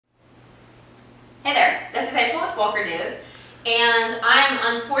is April with Walker News, and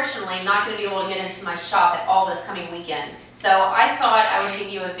I'm unfortunately not going to be able to get into my shop at all this coming weekend. So I thought I would give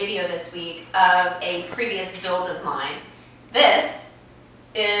you a video this week of a previous build of mine. This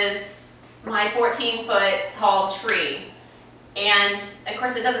is my 14-foot tall tree, and of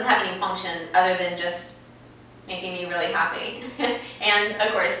course it doesn't have any function other than just making me really happy. And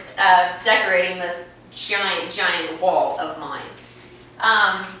of course decorating this giant wall of mine.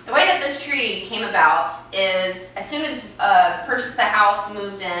 The way that this tree came about is as soon as purchased the house,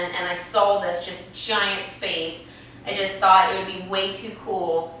 moved in, and I saw this just giant space, I just thought it would be way too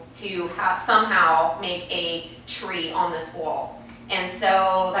cool to somehow make a tree on this wall. And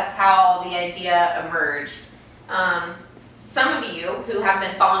so that's how the idea emerged. Some of you who have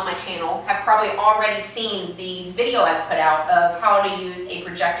been following my channel have probably already seen the video I've put out of how to use a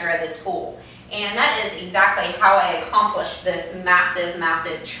projector as a tool. And that is exactly how I accomplished this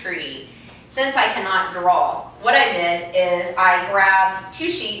massive tree. Since I cannot draw, what I did is I grabbed 2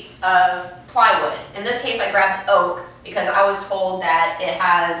 sheets of plywood. In this case, I grabbed oak because I was told that it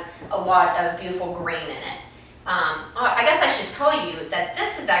has a lot of beautiful grain in it. I guess I should tell you that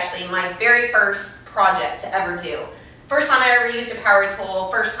this is actually my very first project to ever do. First time I ever used a power tool,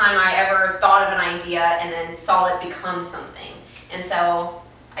 first time I ever thought of an idea and then saw it become something. And so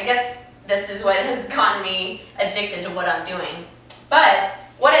I guess this is what has gotten me addicted to what I'm doing. But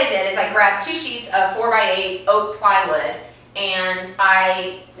what I did is I grabbed 2 sheets of 4x8 oak plywood and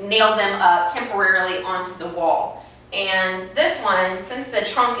I nailed them up temporarily onto the wall. And this one, since the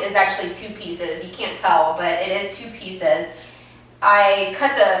trunk is actually 2 pieces, you can't tell, but it is 2 pieces, I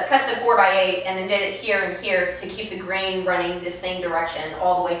cut the 4x8 and then did it here and here to keep the grain running the same direction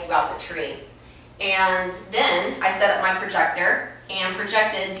all the way throughout the tree. And then I set up my projector and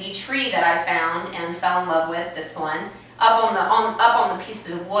projected the tree that I found and fell in love with, this one, up on the piece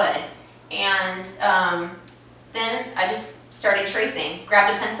of wood. And then I just started tracing.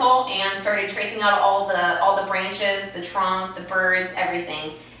 Grabbed a pencil and started tracing out all the branches, the trunk, the birds,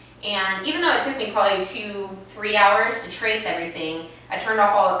 everything. And even though it took me probably 2-3 hours to trace everything, I turned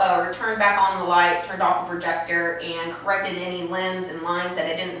back on the lights, turned off the projector, and corrected any limbs and lines that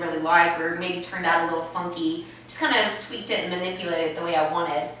I didn't really like or maybe turned out a little funky. Just kind of tweaked it and manipulated it the way I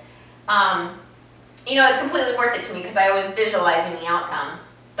wanted. You know, it's completely worth it to me because I was visualizing the outcome.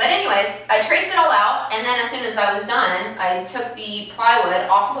 But anyways, I traced it all out, and then as soon as I was done, I took the plywood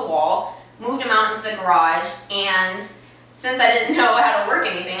off of the wall, moved them out into the garage, and since I didn't know how to work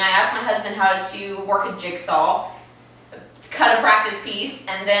anything, I asked my husband how to work a jigsaw, cut a practice piece,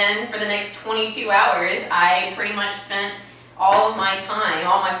 and then for the next 22 hours, I pretty much spent all of my time,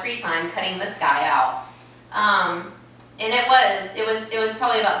 all my free time, cutting this guy out. And it was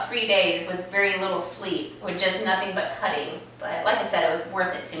probably about 3 days with very little sleep, with just nothing but cutting. But like I said, it was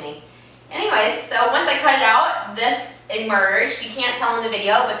worth it to me. Anyways, so once I cut it out, this emerged. You can't tell in the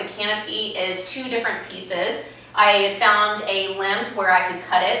video, but the canopy is 2 different pieces. I had found a limb to where I could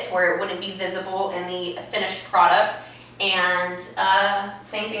cut it to where it wouldn't be visible in the finished product. And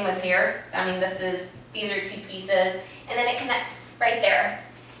same thing with here. I mean, these are 2 pieces, and then it connects right there.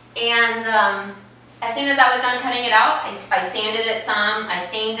 And as soon as I was done cutting it out, I sanded it some, I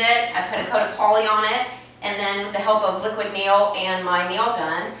stained it, I put a coat of poly on it, and then with the help of liquid nail and my nail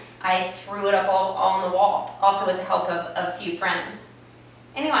gun, I threw it up all on the wall, also with the help of a few friends.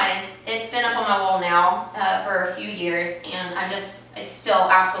 Anyways, it's been up on my wall now for a few years, and I still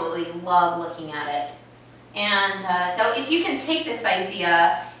absolutely love looking at it. And so if you can take this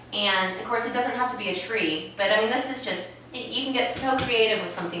idea, and of course it doesn't have to be a tree, but I mean this is just, you can get so creative with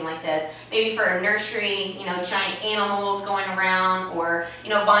something like this. Maybe for a nursery, you know, giant animals going around, or, you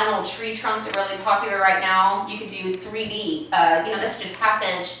know, vinyl tree trunks are really popular right now. You could do 3D, you know, this is just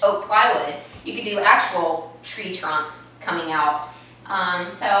 1/2-inch oak plywood. You could do actual tree trunks coming out.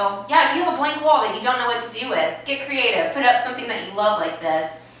 So yeah, if you have a blank wall that you don't know what to do with, get creative. Put up something that you love like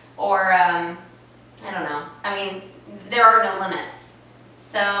this, or I don't know. I mean, there are no limits.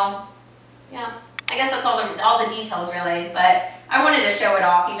 So yeah, I guess that's all the details really. But I wanted to show it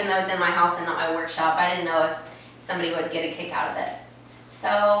off, even though it's in my house and not my workshop. I didn't know if somebody would get a kick out of it.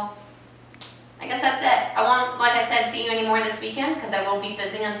 So I guess that's it. I won't, like I said, see you anymore this weekend because I will be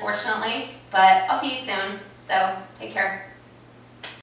busy, unfortunately. But I'll see you soon. So take care.